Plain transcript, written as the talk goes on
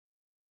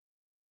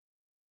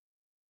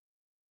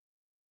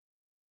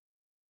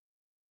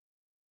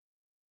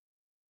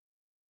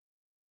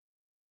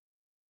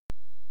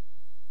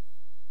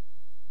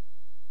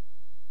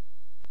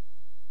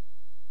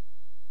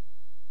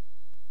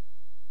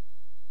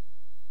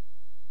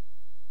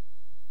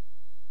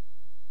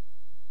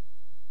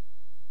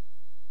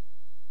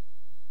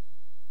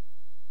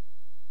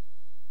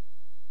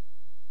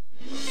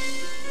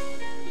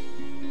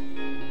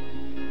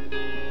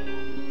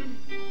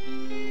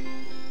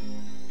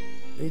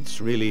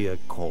It's really a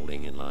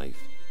calling in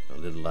life, a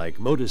little like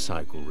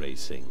motorcycle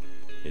racing.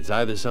 It's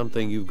either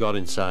something you've got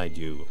inside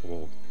you,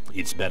 or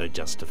it's better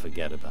just to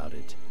forget about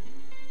it.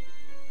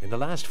 In the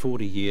last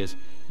 40 years,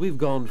 we've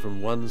gone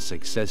from one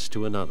success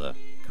to another,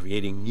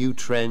 creating new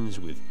trends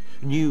with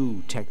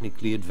new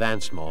technically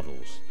advanced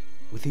models,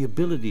 with the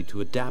ability to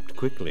adapt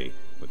quickly,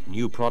 with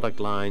new product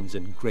lines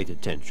and great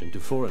attention to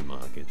foreign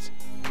markets.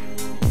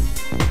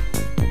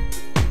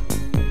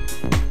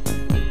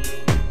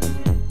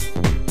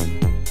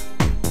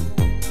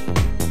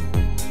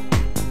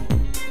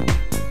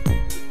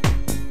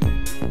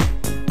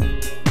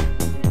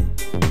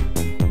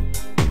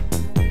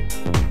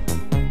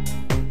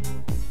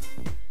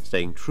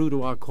 Staying true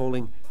to our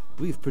calling,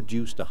 we've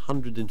produced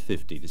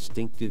 150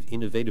 distinctive,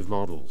 innovative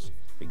models,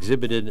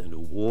 exhibited and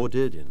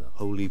awarded in the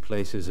holy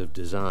places of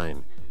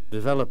design,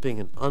 developing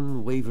an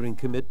unwavering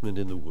commitment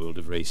in the world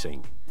of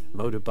racing.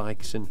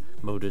 Motorbikes and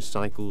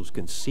motorcycles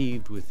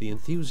conceived with the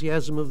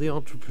enthusiasm of the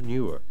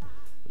entrepreneur,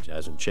 which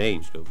hasn't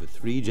changed over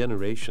 3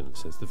 generations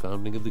since the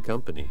founding of the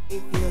company.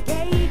 If you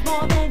gave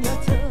more than you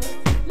took,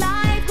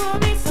 life will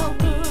be so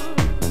good.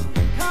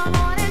 Come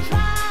on and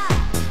try.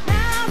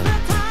 Now's the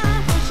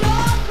time, 'cause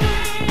you're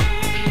free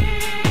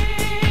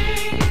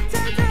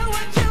to do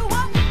what you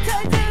want to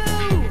do.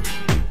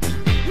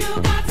 You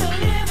got to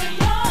live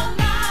your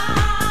life.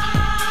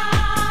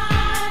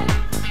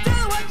 Do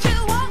what you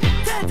want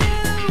to do.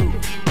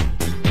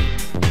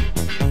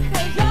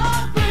 'Cause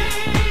you're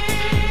free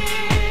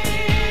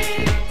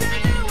to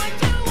do what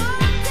you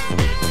want to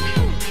do.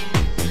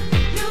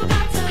 You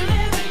got to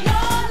live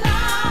your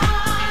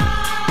life.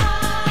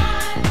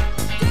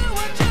 Do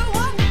what you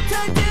want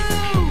to do.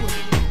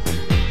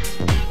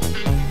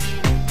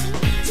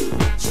 Do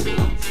what you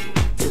want.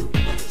 Do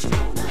what you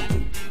wanna do.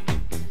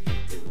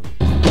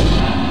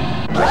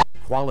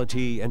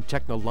 Quality and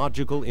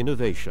technological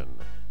innovation,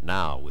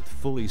 now with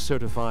fully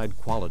certified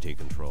quality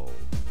control.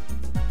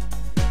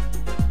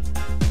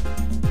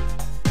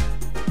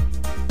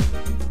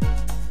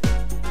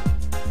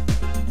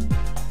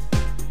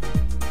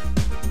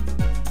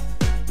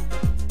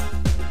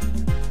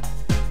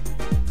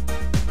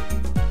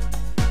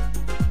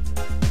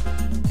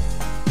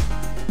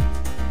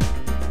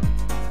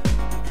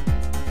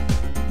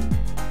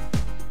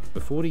 For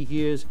 40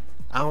 years,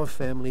 our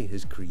family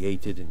has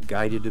created and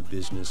guided a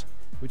business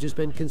which has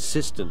been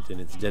consistent in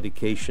its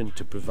dedication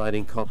to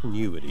providing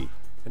continuity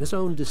and its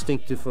own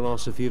distinctive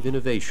philosophy of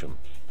innovation,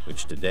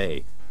 which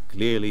today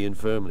clearly and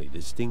firmly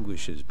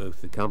distinguishes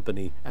both the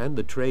company and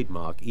the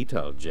trademark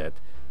Itajlet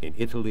in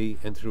Italy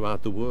and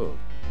throughout the world.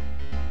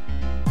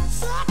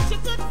 Such a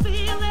good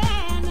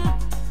feeling.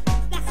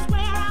 That's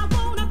where I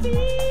wanna be.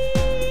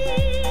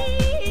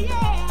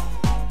 Yeah.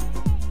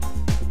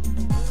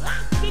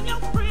 Locked in your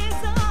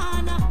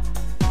prison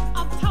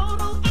of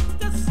total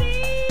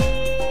ecstasy.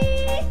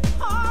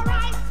 All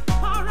right,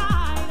 all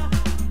right.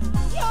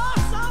 You're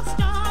so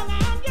strong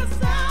and you're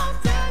so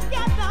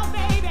together,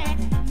 baby.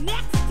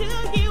 Next to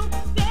you,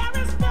 there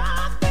is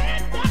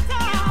nothing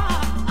better.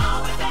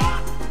 Always there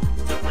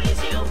to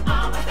please you.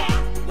 Always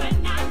there when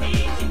I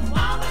need you.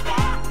 Always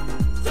there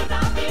to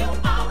love you.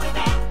 Always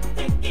there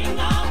thinking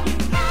of you.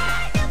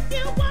 Hey, if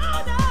you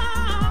wanna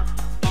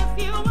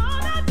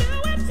do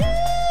it too.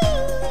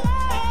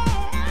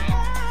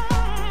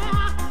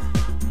 Yeah.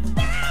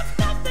 There's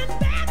nothing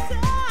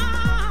better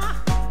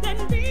than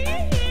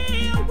being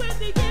here with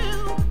you.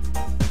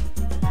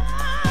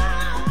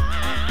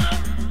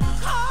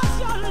 'Cause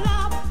your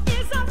love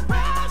is a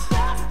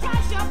precious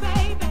treasure,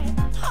 baby.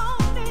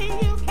 Only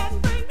you can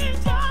bring me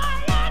joy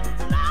and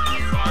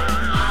pleasure.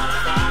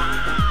 Always there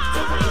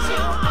to please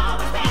you.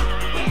 Always there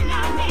when I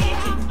need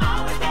you.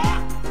 Always there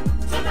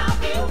to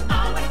love you.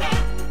 Always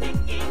there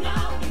thinking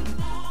of you.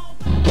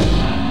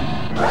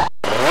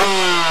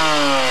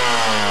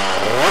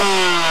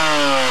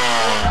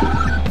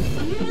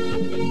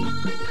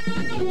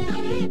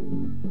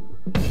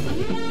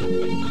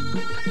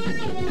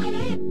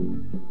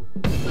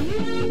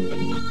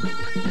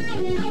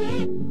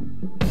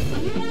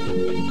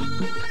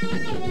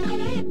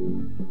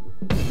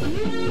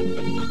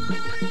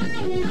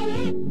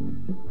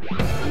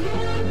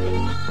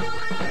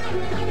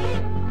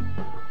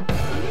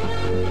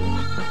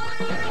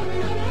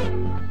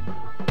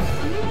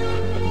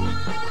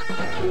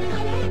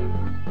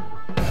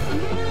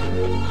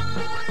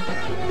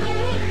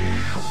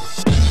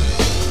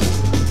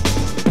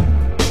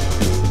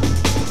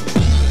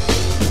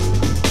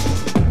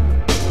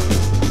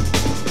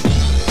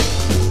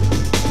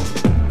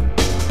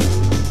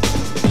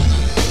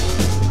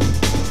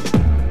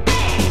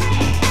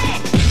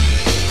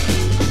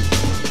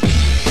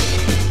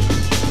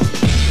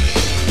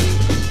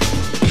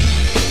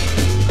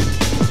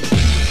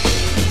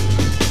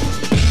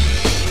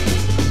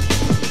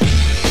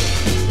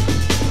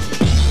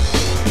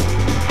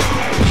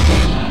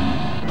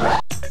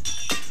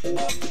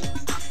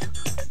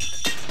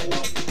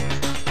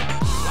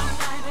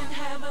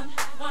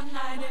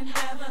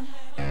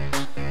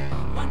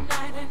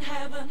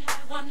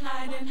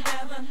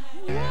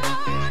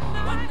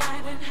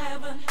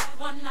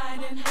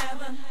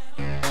 heaven.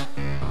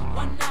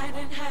 One night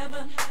in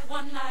heaven.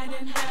 One night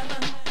in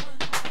heaven.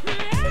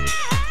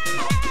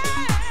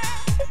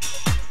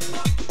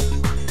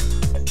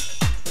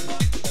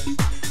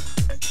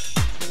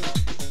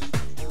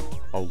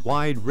 A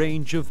wide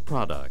range of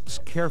products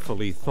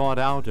carefully thought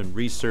out and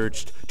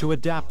researched to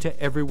adapt to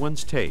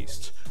everyone's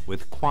tastes,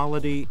 with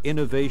quality,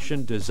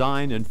 innovation,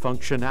 design, and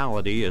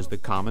functionality as the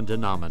common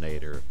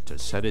denominator, to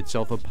set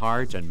itself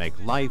apart and make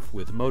life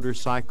with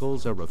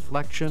motorcycles a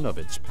reflection of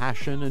its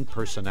passion and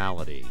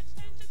personality.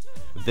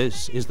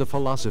 This is the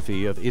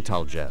philosophy of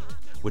Itajlet,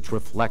 which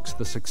reflects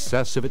the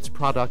success of its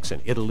products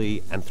in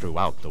Italy and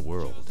throughout the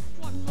world.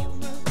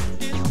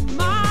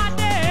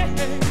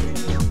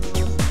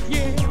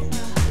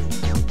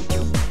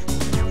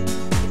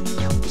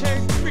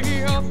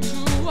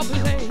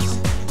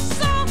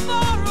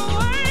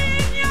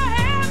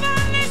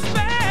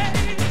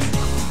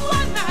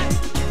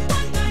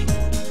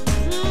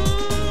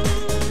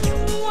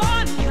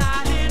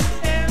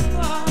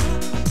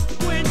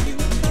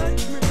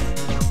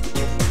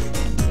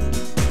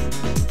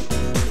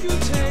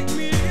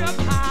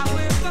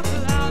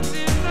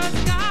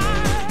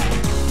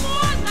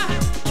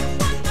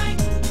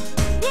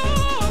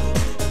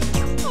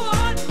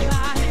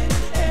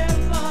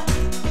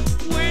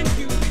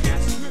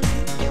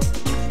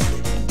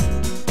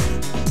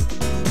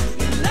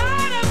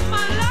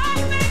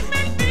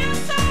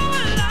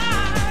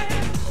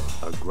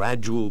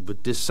 Gradual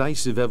but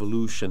decisive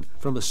evolution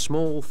from a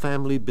small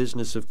family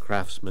business of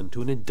craftsmen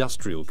to an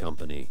industrial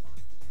company.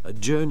 A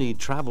journey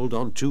traveled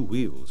on two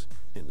wheels,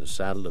 in the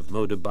saddle of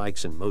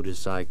motorbikes and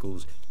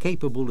motorcycles,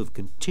 capable of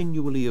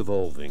continually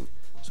evolving,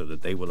 so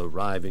that they will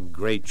arrive in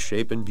great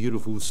shape and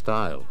beautiful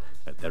style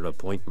at their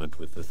appointment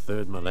with the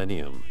third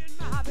millennium.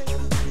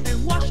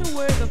 And wash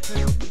away the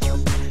pain.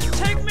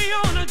 Take me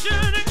on a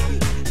journey.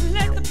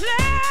 Let the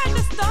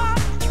pleasure start.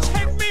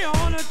 Take me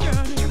on a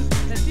journey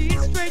that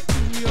leads straight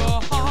to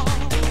your heart.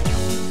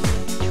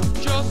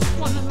 Just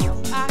one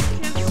look, I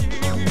can see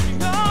your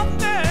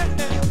face.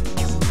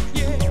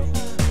 Yeah.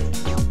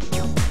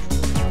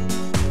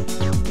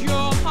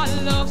 You're my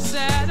love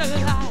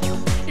satellite.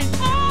 In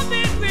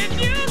orbit with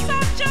you,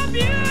 such a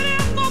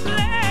beautiful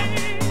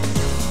place.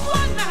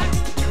 One night,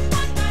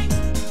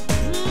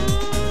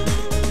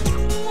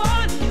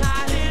 one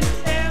night in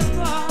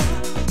ever.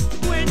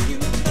 When you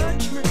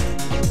touch me,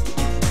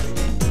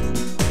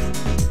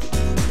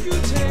 you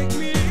take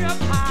me up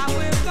high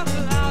with the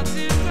clouds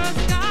in the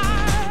sky.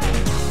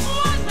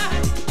 One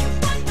night,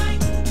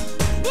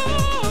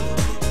 ooh,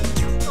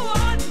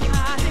 one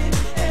night in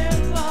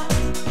ever.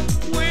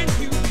 When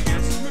you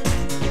kiss me,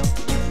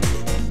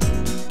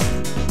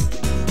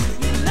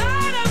 you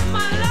light up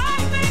my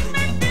life, make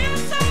me feel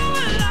so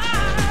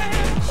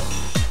alive.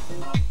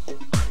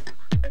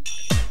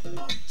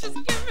 Just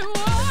give me